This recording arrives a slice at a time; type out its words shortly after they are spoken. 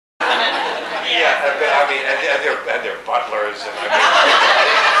I mean, and they're butlers, and I mean,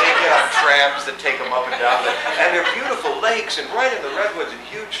 they get on trams that take them up and down, and they're beautiful lakes, and right in the redwoods, and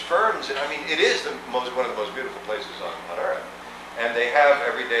huge ferns, and I mean, it is one of the most beautiful places on earth. And they have,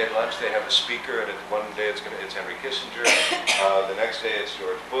 every day at lunch, they have a speaker, and one day it's Henry Kissinger, the next day it's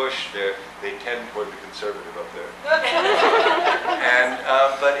George Bush. They tend toward the conservative up there. And,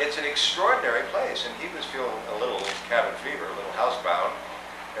 but it's an extraordinary place, and he was feeling a little cabin fever, a little housebound.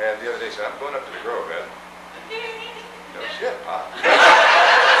 And the other day he said, I'm going up to the Grove, Ed. No shit, Pop.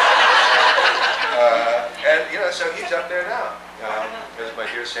 And, you know, so he's up there now. As my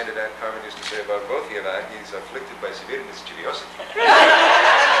dear Saint Aunt Carmen used to say about both he and I, he's afflicted by severe mischievosity.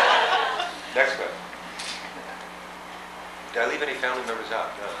 Next one. Did I leave any family members out?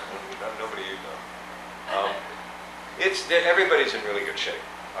 No, nobody you know. Everybody's in really good shape,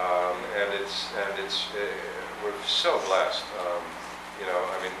 and we're so blessed. You know,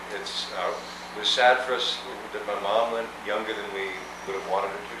 I mean, it was sad for us that my mom went younger than we would have wanted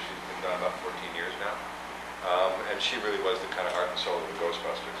her to. She's been gone about 14 years now. And she really was the kind of heart and soul of the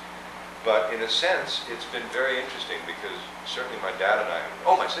Ghostbusters. But in a sense, it's been very interesting because certainly my dad and I,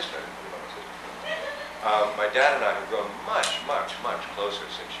 my sister, I didn't think about my sister. My dad and I have grown much, much, much closer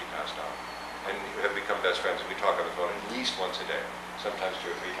since she passed on. And have become best friends, and we talk on the phone at least once a day, sometimes 2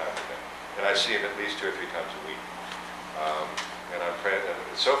 or 3 times a day. And I see him at least 2 or 3 times a week. And I'm praying, and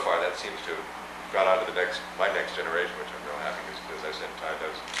so far that seems to have got on to my next generation, which I'm real happy because, as I said, Ty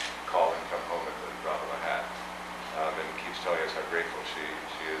does call and come home at the drop of a hat, and keeps telling us how grateful she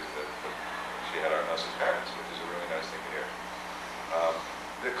is that she had us as parents, which is a really nice thing to hear.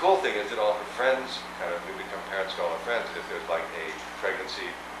 The cool thing is that all her friends, we become parents to all our friends, and if there's like a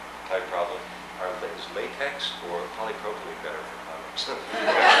pregnancy type problem, is latex or polypropylene better for condoms?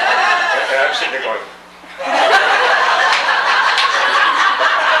 And I'm sitting there going,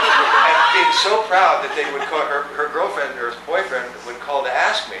 and being so proud that they would call her girlfriend or her boyfriend would call to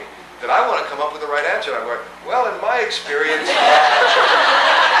ask me that I want to come up with the right answer. And I'm going, well, in my experience,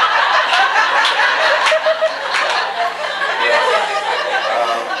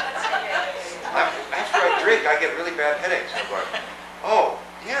 after I drink, I get really bad headaches. I'm going, oh,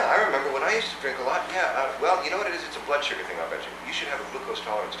 yeah, I remember when I used to drink a lot. Yeah, well, you know what it is? It's a blood sugar thing, I'll bet you. You should have a glucose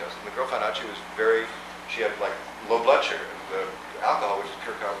tolerance test. And the girl found out she had like low blood sugar. The alcohol, which is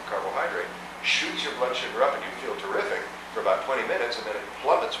pure carbohydrate, shoots your blood sugar up and you feel terrific for about 20 minutes, and then it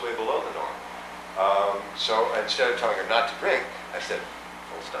plummets way below the norm. So instead of telling her not to drink, I said,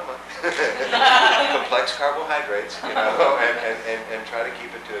 full stomach, complex carbohydrates, you know, and try to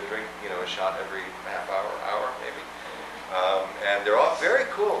keep it to a drink, you know, a shot every half hour maybe. And they're all very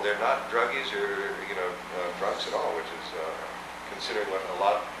cool. They're not druggies or, you know, drunks at all, which is, considering what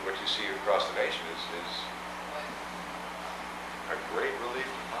you see across the nation is a great relief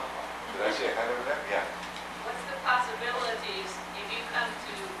to Papa. Did I say hi over there? Yeah. What's the possibilities if you come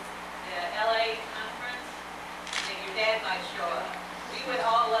to the LA conference and your dad might show up? We would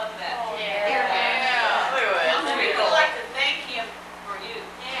all love that. Oh, yeah. We would. We would like to thank him for you.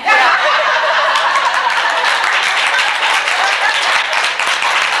 Yeah.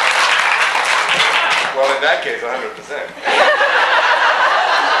 Well, in that case, 100%.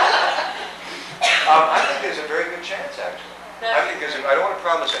 I think there's a very good chance, actually. I don't want to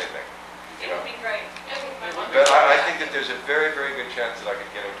promise anything. It would be great. But I think that there's a very, very good chance that I could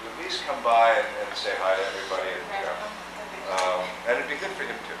get him to at least come by and say hi to everybody. And, you know, and it'd be good for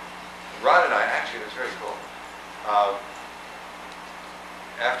him too. Ron and I, actually, it was very cool.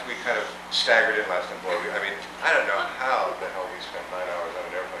 After we kind of staggered in last time, I mean, I don't know how the hell we spent 9 hours on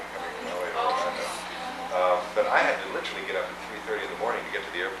an airplane coming from LA to Orlando. But I had to literally get up at 3:30 in the morning to get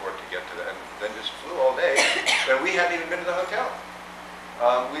to the airport, and then just flew all day, and we hadn't even been to the hotel.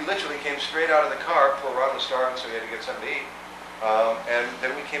 We literally came straight out of the car. Poor Ron was starving, so we had to get something to eat. And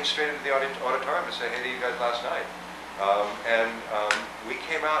then we came straight into the auditorium to say hey to you guys last night. We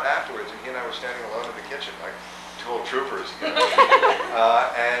came out afterwards, and he and I were standing alone in the kitchen, like 2 old troopers. You know?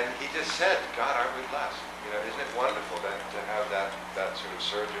 And he just said, God, aren't we blessed? You know, isn't it wonderful to have that sort of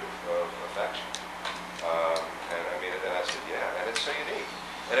surge of affection? And I mean, and I said, yeah, and it's so unique.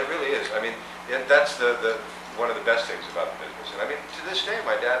 And it really is. I mean, that's one of the best things about the business. And I mean, to this day,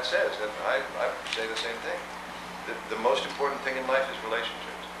 my dad says, and I say the same thing, the most important thing in life is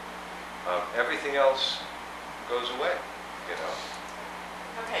relationships. Everything else goes away, you know.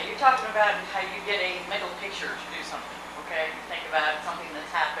 Okay, you're talking about how you get a mental picture to do something, okay? You think about something that's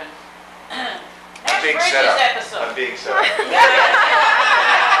happened. I'm being set up. Episode. I'm being set up.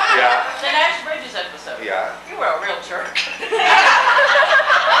 Yeah. The Nash Bridges episode. Yeah. You were a real jerk. Yeah.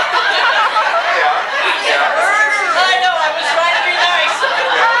 I know, I was trying to be nice.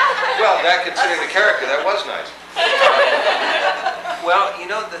 Yeah. Well, that considering the character, that was nice. Well, you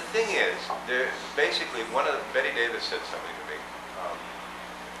know, the thing is, basically, Betty Davis said something to me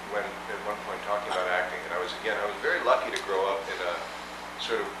when at one point talking about acting, and I was very lucky to grow up in a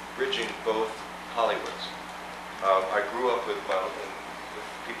sort of bridging both Hollywoods. I grew up with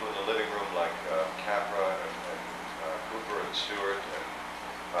people in the living room like Capra and Cooper and Stewart and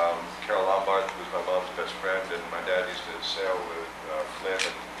Carol Lombard, who was my mom's best friend, and my dad used to sail with Flynn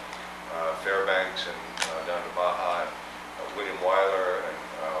and Fairbanks and down to Baja, and William Wyler and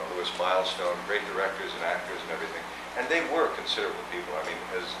Louis Milestone, great directors and actors and everything. And they were considerable people. I mean,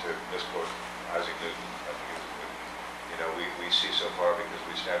 as to misquote Isaac Newton, I think you know, we see so far because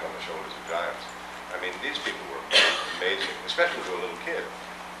we stand on the shoulders of giants. I mean, these people were amazing, especially to a little kid.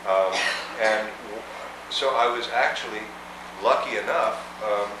 And so I was actually lucky enough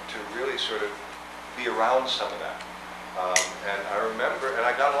to really sort of be around some of that. And I remember, and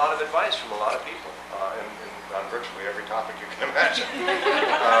I got a lot of advice from a lot of people on virtually every topic you can imagine.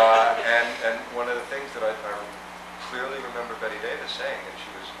 And one of the things that I clearly remember Betty Davis saying, and she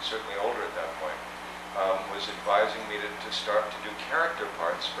was certainly older at that point, was advising me to start to do character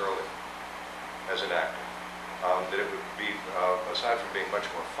parts early as an actor. That it would be, aside from being much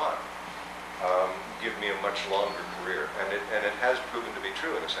more fun, give me a much longer career. And it has proven to be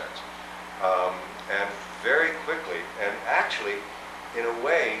true in a sense. And very quickly, and actually, in a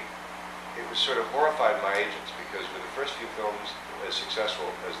way, it was sort of horrified my agents because with the first few films as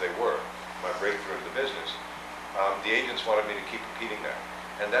successful as they were, my breakthrough into the business, the agents wanted me to keep repeating that.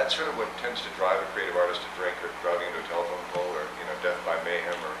 And that's sort of what tends to drive a creative artist to drink or driving into a telephone pole or, you know, death by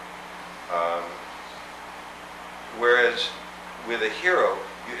mayhem or... whereas with a hero,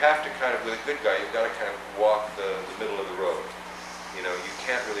 you have to kind of, with a good guy, you've got to kind of walk the middle of the road. You know, you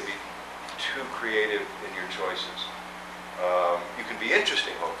can't really be too creative in your choices. You can be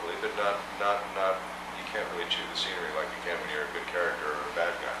interesting, hopefully, but you can't really chew the scenery like you can when you're a good character or a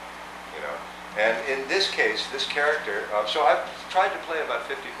bad guy, you know. And in this case, this character, so I've tried to play about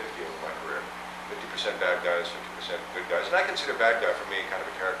 50-50 over my career. 50% bad guys, 50% good guys. And I consider bad guy for me kind of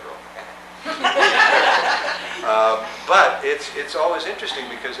a character role. But it's always interesting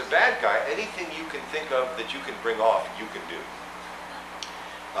because a bad guy, anything you can think of that you can bring off, you can do.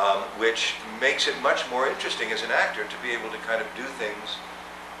 Which makes it much more interesting as an actor to be able to kind of do things,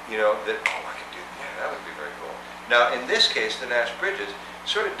 you know, that, oh, I can do, yeah, that would be very cool. Now, in this case, the Nash Bridges,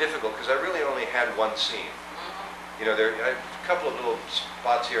 sort of difficult because I really only had one scene. You know, there are a couple of little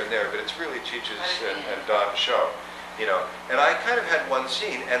spots here and there, but it's really Cheech's and Don's show, you know. And I kind of had one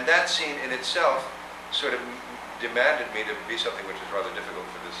scene, and that scene in itself sort of demanded me to be something which is rather difficult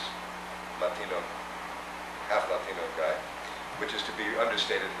for this Latino, half Latino guy, which is to be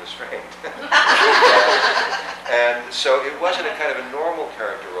understated and restrained. And so it wasn't a kind of a normal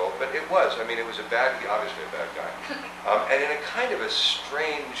character role, but it was. I mean, it was obviously a bad guy. And in a kind of a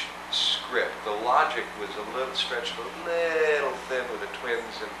strange script. The logic was a little stretched a little thin with the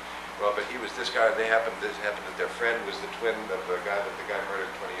twins, and well, but he was this guy, this happened that their friend was the twin of the guy murdered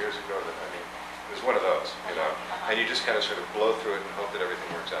 20 years ago. That, I mean, it was one of those, you know. And you just kind of sort of blow through it and hope that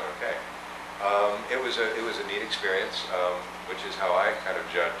everything works out okay. It was a neat experience, which is how I kind of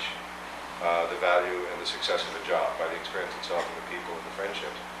judge the value and the success of a job, by the experience itself and the people and the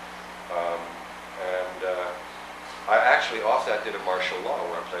friendships. I actually off that did a martial law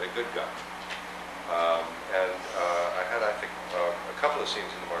where I played a good guy. I had, I think, a couple of scenes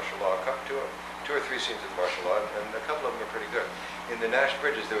in the martial law, two or three scenes in the martial law, and a couple of them were pretty good. In the Nash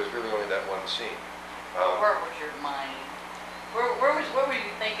Bridges, there was really only that one scene. Where was your mind? What were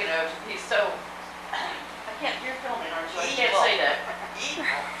you thinking of? He's so... I can't, you're filming, aren't you? I can't say that.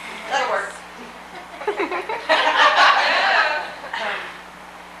 That'll work.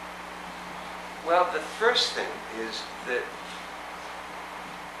 Well, the first thing is that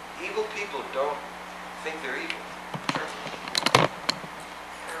evil people don't think they're evil.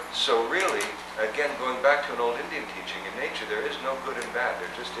 So really, again, going back to an old Indian teaching, in nature there is no good and bad.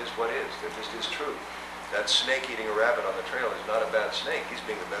 There just is what is. There just is truth. That snake eating a rabbit on the trail is not a bad snake. He's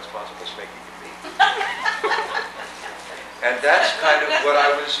being the best possible snake he can be. And that's kind of what I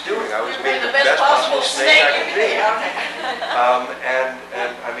was doing. I was being the best possible snake I could be. And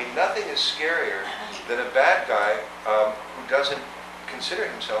I mean, nothing is scarier than a bad guy who doesn't consider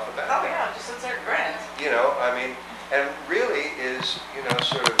himself a bad guy. Oh yeah, just sits there and grins. You know, I mean, and really is, you know,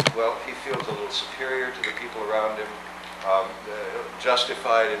 sort of, well, he feels a little superior to the people around him,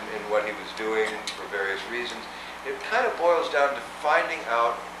 justified in what he was doing for various reasons. It kind of boils down to finding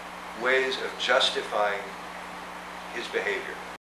out ways of justifying his behavior.